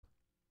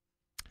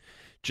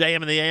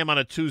JM and the AM on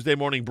a Tuesday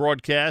morning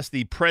broadcast.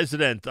 The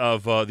president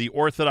of the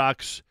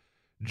Orthodox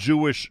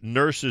Jewish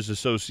Nurses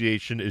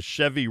Association is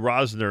Chevy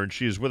Rosner, and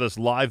she is with us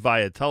live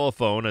via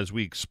telephone as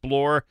we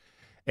explore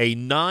a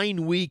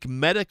 9-week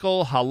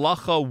medical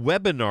halacha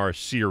webinar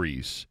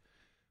series,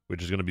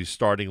 which is going to be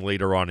starting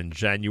later on in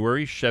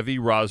January. Chevy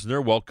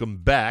Rosner, welcome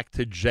back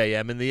to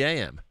JM and the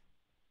AM.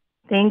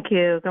 Thank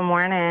you. Good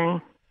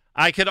morning.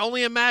 I can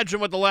only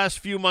imagine what the last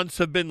few months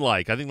have been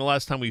like. I think the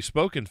last time we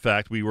spoke, in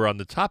fact, we were on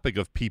the topic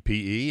of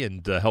PPE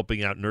and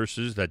helping out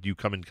nurses that you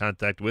come in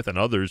contact with and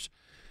others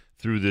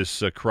through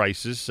this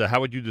crisis.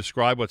 How would you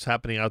describe what's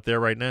happening out there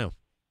right now?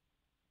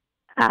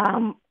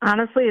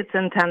 Honestly, it's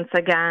intense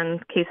again.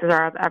 Cases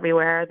are up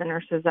everywhere. The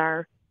nurses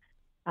are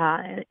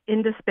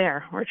in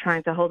despair. We're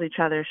trying to hold each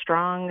other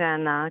strong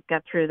and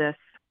get through this.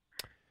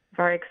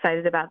 Very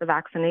excited about the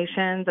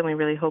vaccinations, and we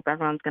really hope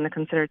everyone's going to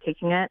consider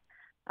taking it.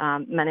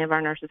 Many of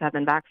our nurses have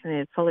been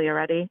vaccinated fully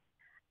already,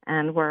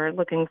 and we're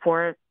looking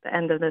for the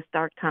end of this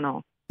dark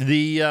tunnel.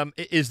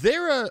 Is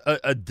there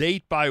a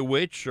date by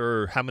which,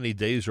 or how many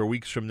days or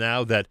weeks from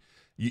now, that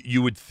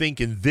you would think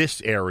in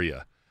this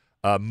area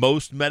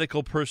most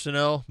medical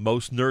personnel,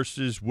 most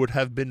nurses would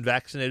have been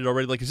vaccinated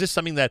already? Like, is this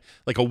something that,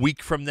 like a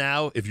week from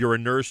now, if you're a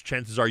nurse,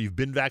 chances are you've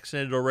been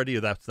vaccinated already,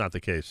 or that's not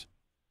the case?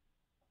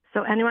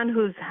 So anyone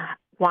who's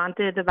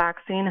wanted the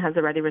vaccine has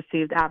already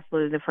received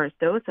absolutely the first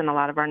dose, and a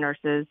lot of our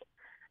nurses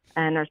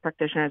and nurse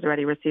practitioners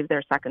already received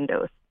their second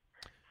dose.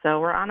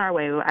 So we're on our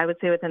way. I would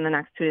say within the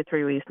next 2 to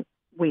 3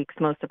 weeks,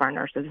 most of our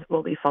nurses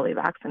will be fully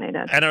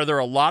vaccinated. And are there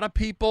a lot of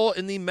people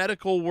in the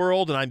medical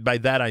world, and by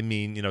that I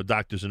mean,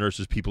 doctors and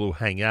nurses, people who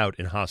hang out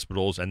in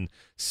hospitals and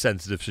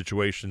sensitive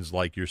situations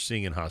like you're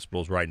seeing in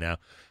hospitals right now,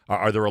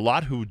 are there a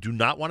lot who do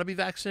not want to be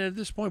vaccinated at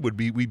this point? Would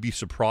we be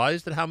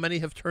surprised at how many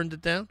have turned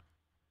it down?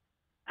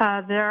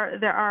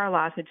 There are a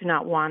lot who do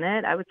not want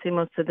it. I would say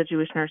most of the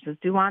Jewish nurses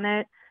do want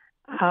it.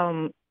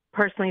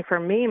 Personally, for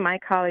me, my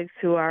colleagues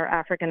who are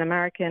African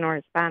American or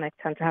Hispanic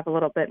tend to have a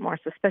little bit more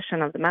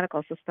suspicion of the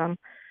medical system,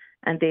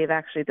 and they've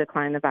actually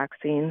declined the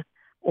vaccine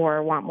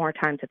or want more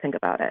time to think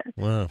about it.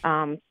 Wow.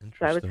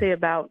 So I would say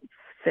about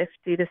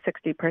 50 to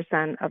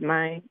 60% of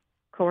my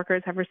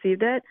coworkers have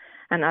received it,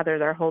 and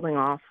others are holding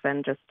off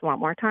and just want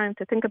more time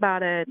to think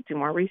about it, do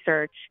more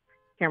research,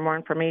 hear more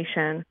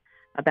information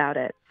about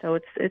it. So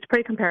it's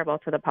pretty comparable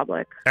to the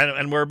public.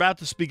 And we're about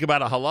to speak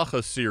about a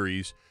halacha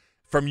series.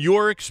 From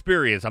your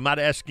experience, I'm not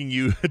asking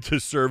you to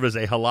serve as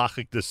a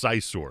halachic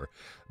decisor,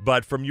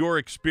 but from your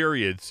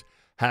experience,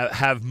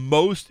 have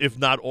most, if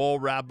not all,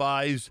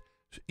 rabbis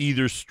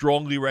either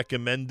strongly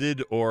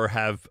recommended or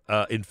have,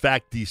 in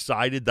fact,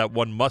 decided that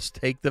one must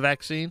take the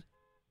vaccine?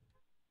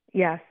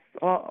 Yes.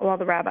 All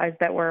the rabbis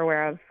that we're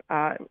aware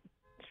of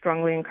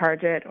strongly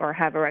encourage it or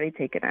have already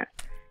taken it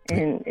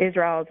in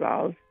Israel as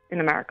well as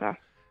in America.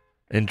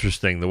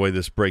 Interesting, the way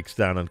this breaks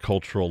down on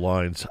cultural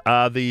lines.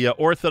 The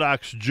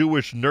Orthodox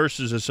Jewish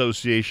Nurses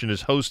Association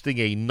is hosting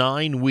a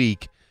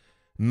 9-week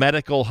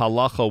medical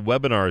halacha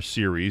webinar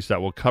series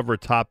that will cover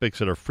topics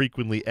that are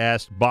frequently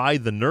asked by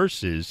the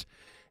nurses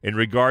in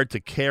regard to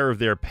care of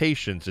their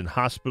patients in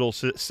hospital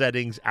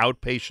settings,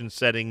 outpatient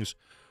settings,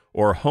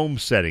 or home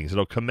settings.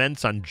 It'll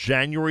commence on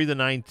January the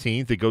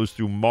 19th. It goes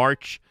through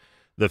March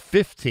the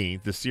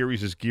 15th. The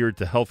series is geared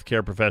to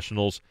healthcare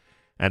professionals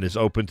and is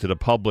open to the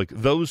public.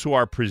 Those who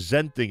are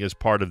presenting as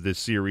part of this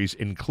series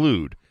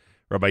include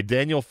Rabbi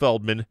Daniel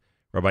Feldman,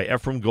 Rabbi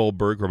Ephraim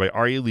Goldberg, Rabbi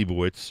Aryeh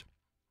Leibowitz,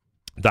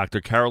 Dr.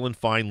 Carolyn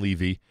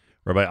Fine-Levy,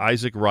 Rabbi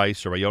Isaac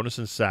Rice, Rabbi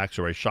Yonason Sachs,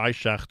 Rabbi Shai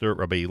Schachter,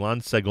 Rabbi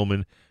Ilan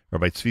Segelman,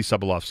 Rabbi Tzvi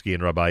Sobolovsky,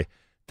 and Rabbi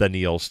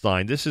Daniel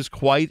Stein. This is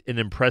quite an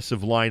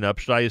impressive lineup.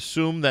 Should I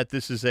assume that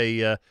this is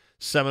a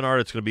seminar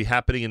that's going to be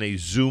happening in a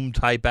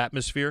Zoom-type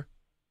atmosphere?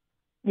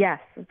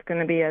 Yes, it's going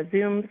to be a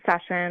Zoom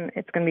session.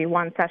 It's going to be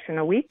one session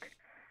a week.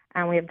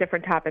 And we have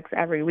different topics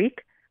every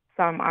week.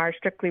 Some are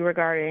strictly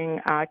regarding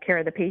care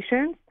of the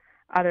patient.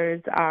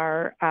 Others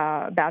are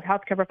about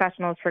healthcare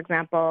professionals. For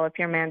example, if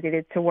you're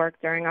mandated to work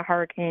during a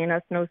hurricane, a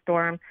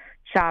snowstorm,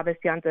 Shabbos,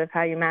 Yontif,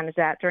 how you manage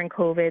that. During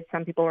COVID,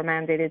 some people were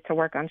mandated to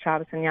work on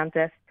Shabbos and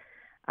Yontif,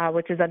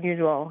 which is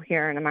unusual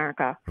here in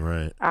America.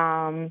 Right.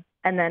 And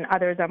then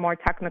others are more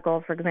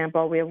technical. For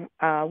example, we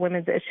have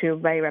women's issue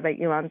by Rabbi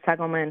Ilan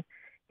Segelman.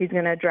 He's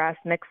going to address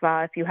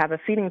mikvah if you have a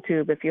feeding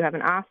tube, if you have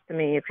an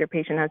ostomy, if your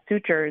patient has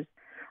sutures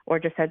or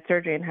just had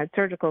surgery and had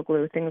surgical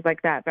glue, things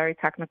like that, very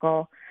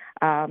technical.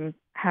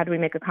 How do we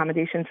make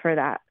accommodations for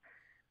that?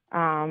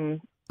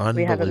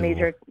 We have a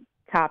major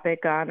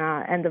topic on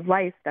end of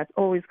life that's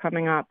always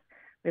coming up.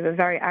 We have a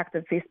very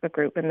active Facebook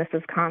group, and this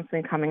is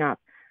constantly coming up.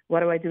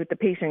 What do I do with the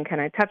patient? Can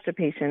I touch the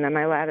patient? Am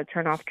I allowed to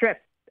turn off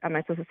drips? Am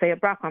I supposed to say a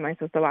bracha? Am I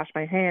supposed to wash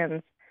my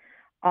hands?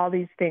 All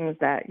these things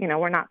that,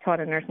 we're not taught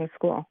in nursing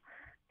school.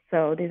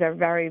 So these are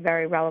very,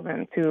 very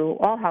relevant to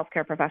all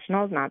healthcare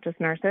professionals, not just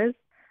nurses.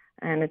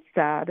 And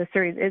the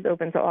series is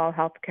open to all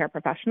healthcare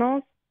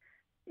professionals.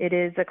 It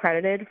is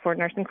accredited for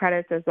nursing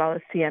credits as well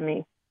as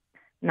CME,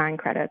 9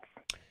 credits.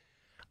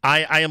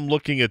 I am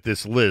looking at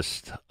this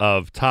list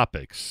of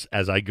topics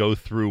as I go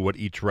through what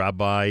each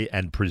rabbi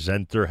and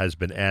presenter has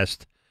been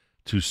asked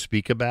to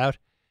speak about.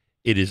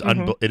 It is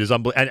Mm-hmm. it is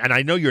unbelievable, and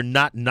I know you're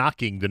not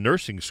knocking the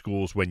nursing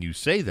schools when you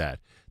say that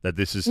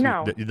this is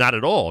No. not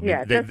at all. I mean,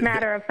 Yeah, just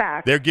matter of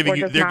fact. they're giving we're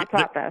you just not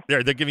taught this.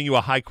 they're giving you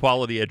a high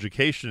quality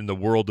education in the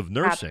world of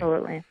nursing.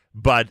 Absolutely.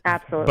 But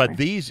Absolutely.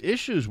 these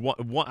issues,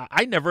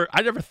 I never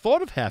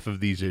thought of half of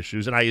these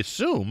issues, and I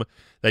assume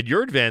that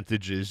your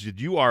advantage is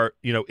that you are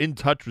in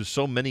touch with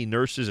so many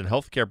nurses and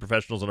healthcare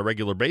professionals on a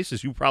regular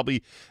basis. You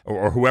probably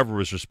or whoever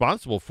was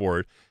responsible for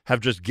it have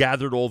just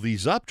gathered all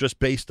these up just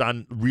based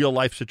on real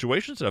life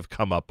situations that have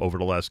come up over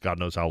the last God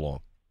knows how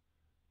long.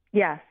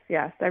 Yes.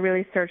 I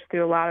really searched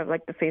through a lot of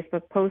like the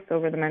Facebook posts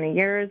over the many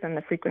years and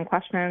the frequent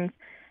questions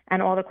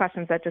and all the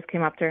questions that just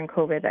came up during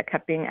COVID that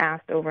kept being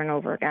asked over and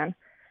over again.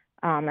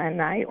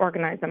 And I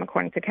organized them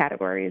according to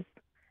categories.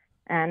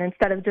 And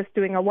instead of just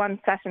doing a one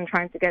session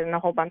trying to get in a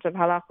whole bunch of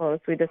halachos,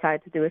 we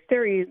decided to do a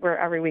series where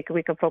every week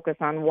we could focus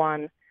on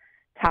one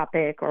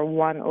topic or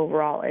one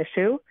overall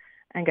issue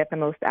and get the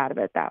most out of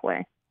it that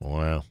way.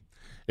 Wow.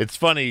 It's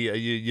funny.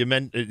 You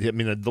meant, I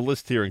mean, the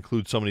list here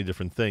includes so many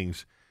different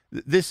things.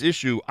 This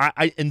issue,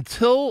 I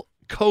until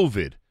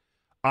COVID,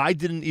 I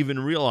didn't even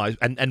realize,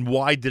 and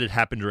why did it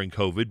happen during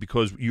COVID?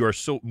 Because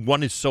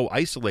one is so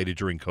isolated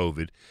during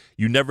COVID,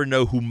 you never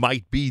know who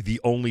might be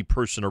the only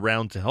person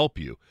around to help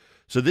you.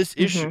 So this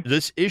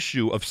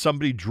issue of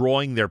somebody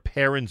drawing their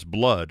parent's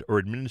blood or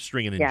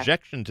administering an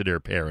injection to their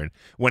parent,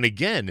 when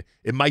again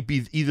it might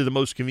be either the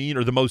most convenient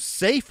or the most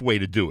safe way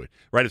to do it,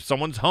 right? If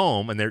someone's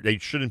home and they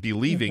shouldn't be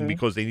leaving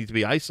because they need to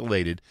be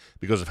isolated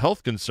because of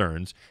health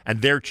concerns,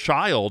 and their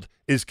child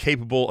is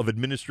capable of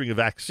administering a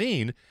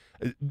vaccine.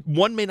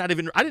 One may not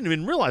even, I didn't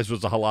even realize it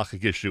was a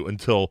halachic issue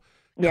until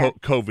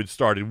COVID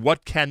started.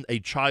 What can a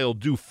child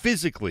do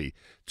physically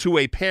to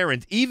a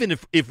parent, even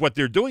if what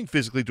they're doing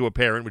physically to a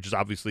parent, which is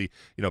obviously,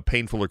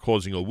 painful or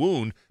causing a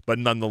wound, but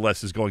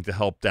nonetheless is going to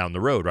help down the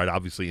road, right?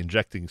 Obviously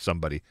injecting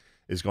somebody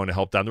is going to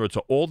help down the road.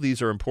 So all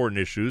these are important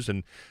issues,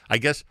 and I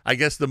guess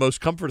the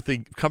most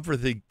comforting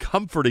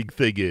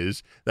thing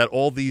is that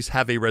all these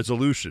have a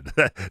resolution.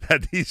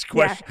 that these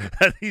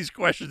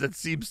questions that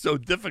seem so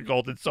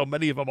difficult, and so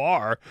many of them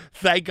are.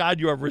 Thank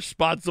God you have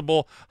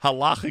responsible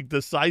halachic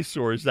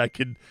decisors that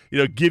can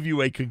give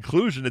you a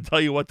conclusion and tell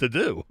you what to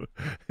do.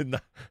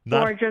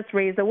 Or just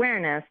raise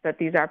awareness that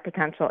these are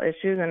potential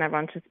issues, and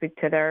everyone should speak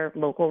to their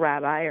local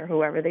rabbi or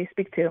whoever they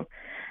speak to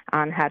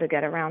on how to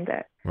get around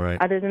it. Right.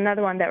 There's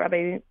another one that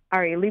Rabbi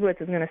Ari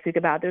Leibowitz is going to speak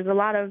about. There's a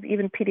lot of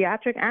even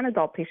pediatric and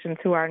adult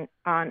patients who are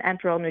on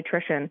enteral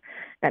nutrition.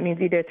 That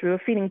means either through a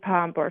feeding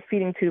pump or a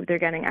feeding tube, they're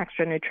getting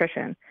extra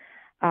nutrition.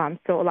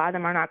 So a lot of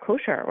them are not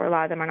kosher, or a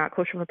lot of them are not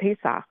kosher for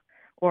Pesach,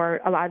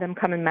 or a lot of them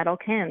come in metal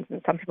cans,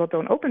 and some people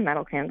don't open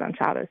metal cans on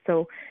Shabbos.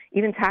 So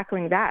even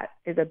tackling that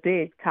is a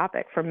big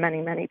topic for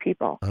many, many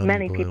people.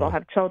 Many people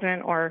have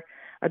children or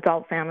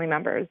adult family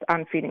members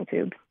on feeding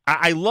tubes.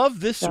 I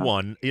love this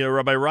one.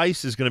 Rabbi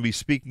Rice is going to be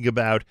speaking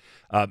about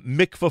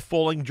mikvah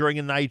falling during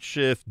a night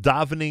shift,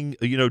 davening.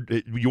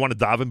 You want to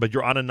daven, but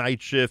you're on a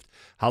night shift.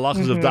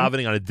 Halachas of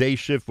davening on a day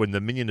shift when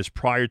the minyan is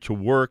prior to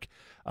work.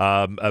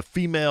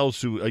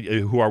 Females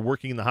who are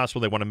working in the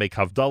hospital, they want to make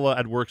havdalah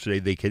at work so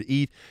they can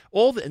eat.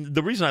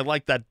 The reason I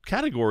like that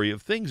category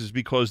of things is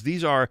because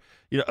these are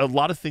a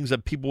lot of things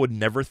that people would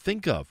never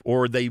think of,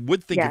 or they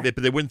would think of it,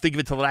 but they wouldn't think of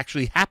it till it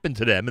actually happened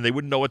to them, and they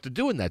wouldn't know what to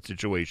do in that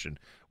situation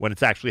when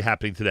it's actually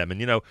happening to them.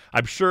 And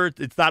I'm sure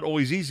it's not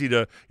always easy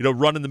to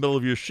run in the middle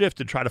of your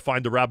shift and try to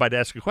find a rabbi to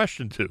ask a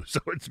question to.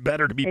 So it's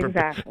better to be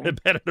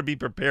better to be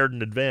prepared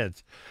in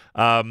advance.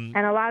 And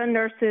a lot of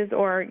nurses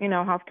or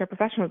healthcare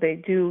professionals, they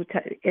do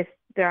if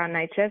they're on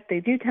night shift, they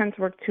do tend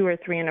to work 2 or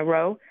 3 in a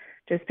row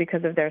just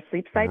because of their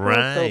sleep cycle.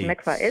 Right. So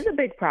mikvah is a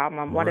big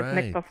problem. What if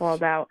mikvah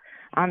falls out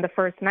on the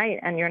first night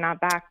and you're not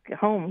back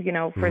home,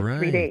 for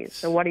 3 days?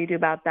 So what do you do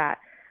about that?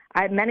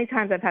 Many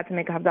times I've had to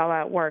make a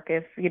havdalah at work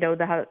if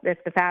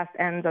the fast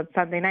ends on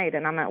Sunday night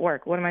and I'm at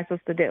work. What am I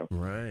supposed to do?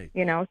 Right.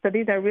 So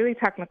these are really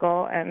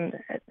technical, and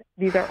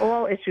these are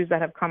all issues that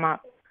have come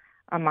up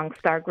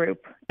amongst our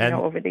group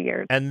over the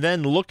years. And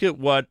then look at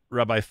what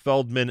Rabbi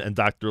Feldman and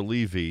Dr.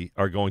 Levy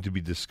are going to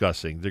be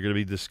discussing. They're going to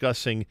be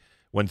discussing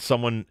when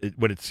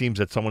it seems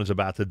that someone is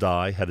about to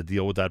die, how to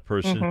deal with that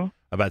person,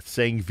 about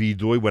saying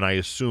vidui when I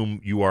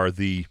assume you are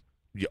the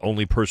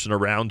only person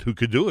around who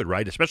could do it,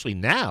 right? Especially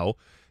now.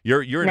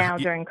 You're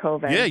during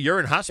COVID. Yeah, you're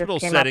in hospital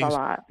settings.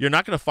 You're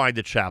not going to find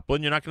a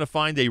chaplain. You're not going to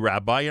find a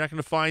rabbi. You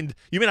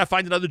may not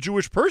find another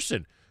Jewish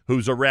person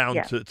who's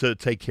around to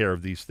take care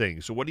of these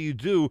things. So what do you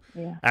do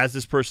as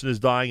this person is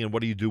dying, and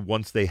what do you do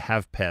once they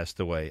have passed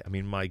away? I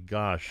mean, my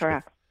gosh.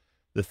 Correct.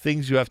 The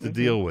things you have to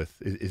deal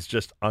with is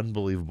just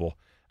unbelievable.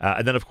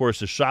 And then, of course,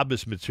 the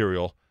Shabbos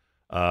material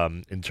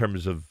in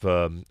terms of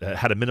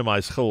how to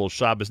minimize Chilul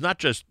Shabbos, not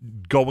just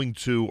going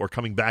to or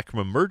coming back from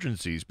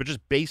emergencies, but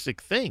just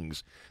basic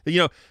things.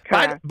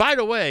 By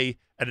the way,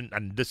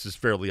 and this is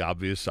fairly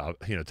obvious,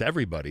 to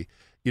everybody,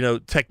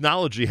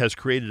 technology has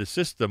created a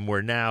system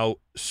where now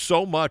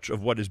so much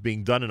of what is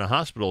being done in a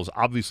hospital is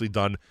obviously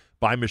done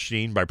by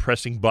machine, by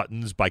pressing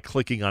buttons, by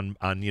clicking on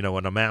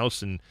a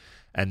mouse, and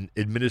and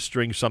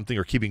administering something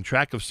or keeping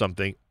track of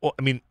something. Well,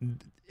 I mean,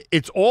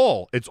 it's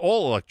all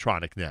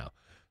electronic now.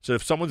 So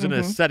if someone's in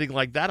a setting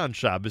like that on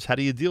Shabbos, how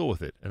do you deal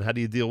with it? And how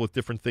do you deal with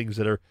different things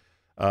that are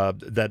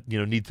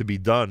need to be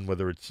done,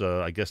 whether it's,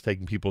 I guess,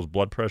 taking people's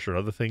blood pressure and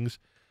other things?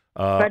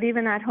 But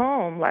even at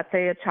home, let's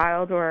say a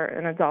child or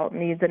an adult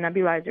needs a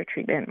nebulizer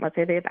treatment. Let's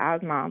say they have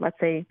asthma. Let's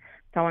say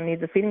someone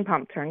needs a feeding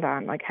pump turned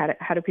on. Like,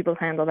 how do people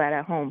handle that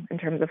at home in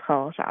terms of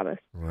Chilul Shabbos?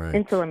 Right.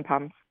 Insulin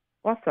pumps.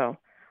 Also,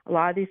 a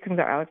lot of these things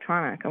are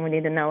electronic, and we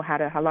need to know how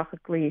to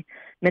halachically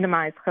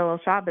minimize Chilul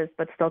Shabbos,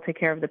 but still take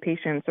care of the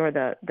patients or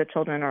the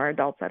children or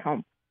adults at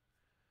home.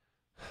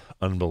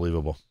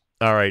 Unbelievable.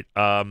 All right.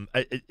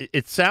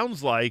 It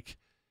sounds like,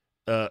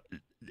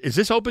 is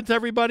this open to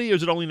everybody, or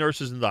is it only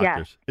nurses and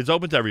doctors? Yes. It's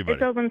open to everybody.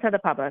 It's open to the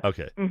public.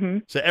 Okay. Mm-hmm.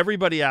 So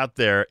everybody out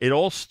there, it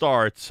all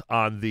starts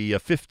on the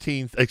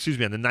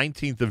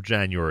 19th of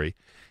January.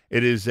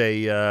 It is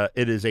a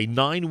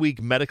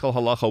 9-week medical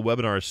halacha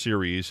webinar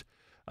series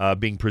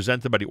being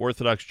presented by the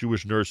Orthodox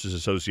Jewish Nurses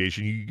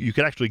Association. You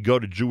can actually go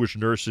to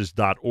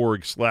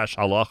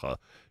jewishnurses.org/halacha,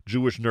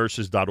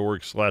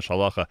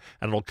 jewishnurses.org/halacha,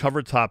 and it'll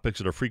cover topics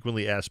that are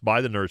frequently asked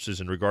by the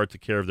nurses in regard to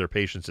care of their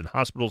patients in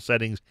hospital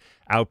settings,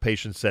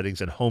 outpatient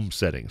settings, and home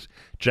settings.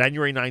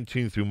 January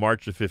 19th through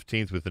March the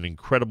 15th, with an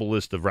incredible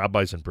list of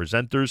rabbis and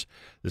presenters.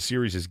 The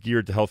series is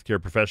geared to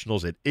healthcare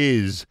professionals. It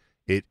is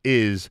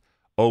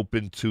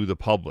open to the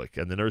public,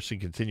 and the Nursing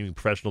Continuing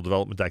Professional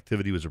Development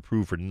activity was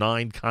approved for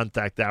 9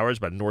 contact hours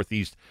by the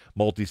Northeast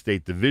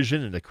Multi-State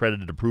Division, an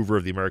accredited approver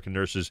of the American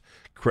Nurses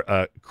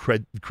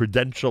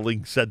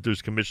Credentialing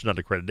Centers Commission on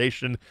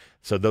Accreditation.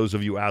 So those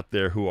of you out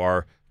there who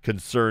are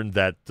concerned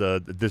that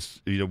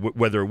this,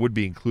 whether it would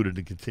be included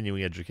in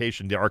continuing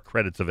education, there are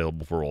credits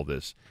available for all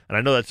this, and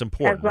I know that's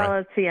important, as well right?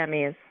 as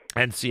CMEs.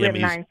 And CMEs.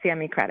 We have 9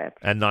 CME credits.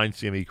 And 9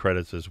 CME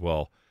credits as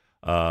well.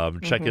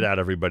 Check it out,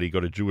 everybody.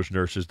 Go to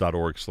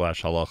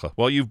jewishnurses.org/halacha.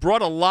 Well, you've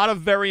brought a lot of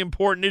very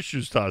important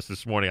issues to us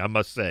this morning, I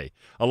must say.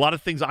 A lot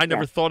of things I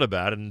never thought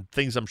about and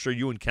things I'm sure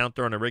you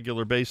encounter on a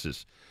regular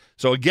basis.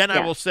 So, again, I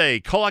will say,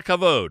 kol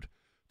hakavod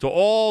to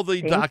all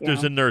the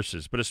doctors and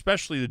nurses, but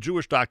especially the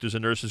Jewish doctors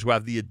and nurses who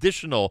have the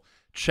additional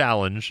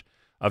challenge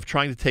of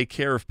trying to take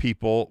care of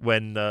people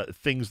when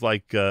things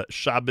like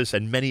Shabbos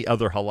and many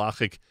other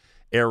halachic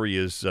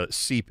areas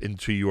seep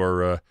into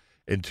your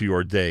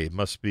day. It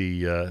must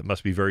be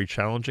very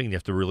challenging, and you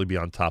have to really be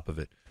on top of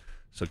it.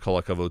 So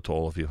kol hakavod to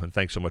all of you, and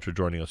thanks so much for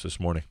joining us this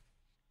morning.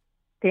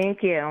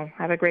 Thank you.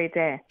 Have a great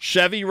day.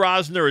 Chevy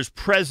Rosner is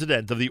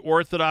president of the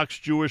Orthodox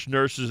Jewish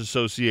Nurses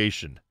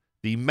Association.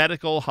 The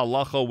Medical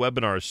Halacha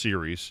webinar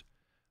series,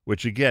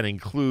 which again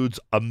includes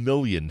 1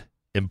 million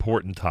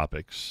important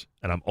topics,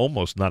 and I'm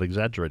almost not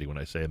exaggerating when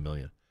I say 1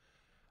 million.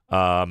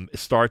 It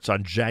starts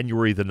on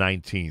January the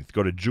 19th.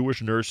 Go to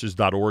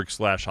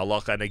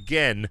jewishnurses.org/halacha, and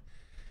again,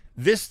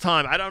 this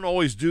time, I don't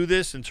always do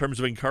this in terms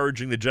of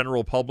encouraging the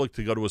general public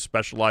to go to a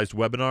specialized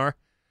webinar,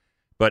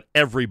 but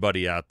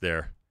everybody out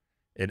there,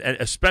 and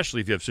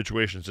especially if you have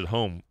situations at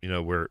home,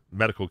 where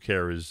medical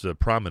care is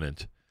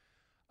prominent,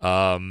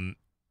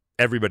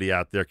 everybody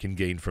out there can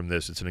gain from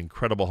this. It's an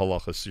incredible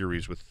halacha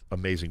series with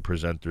amazing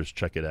presenters.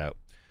 Check it out.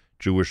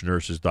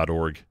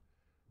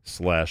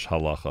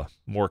 jewishnurses.org/halacha.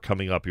 More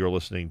coming up. You're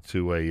listening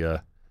to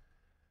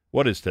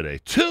what is today?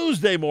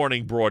 Tuesday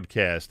morning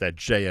broadcast at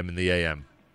JM in the AM.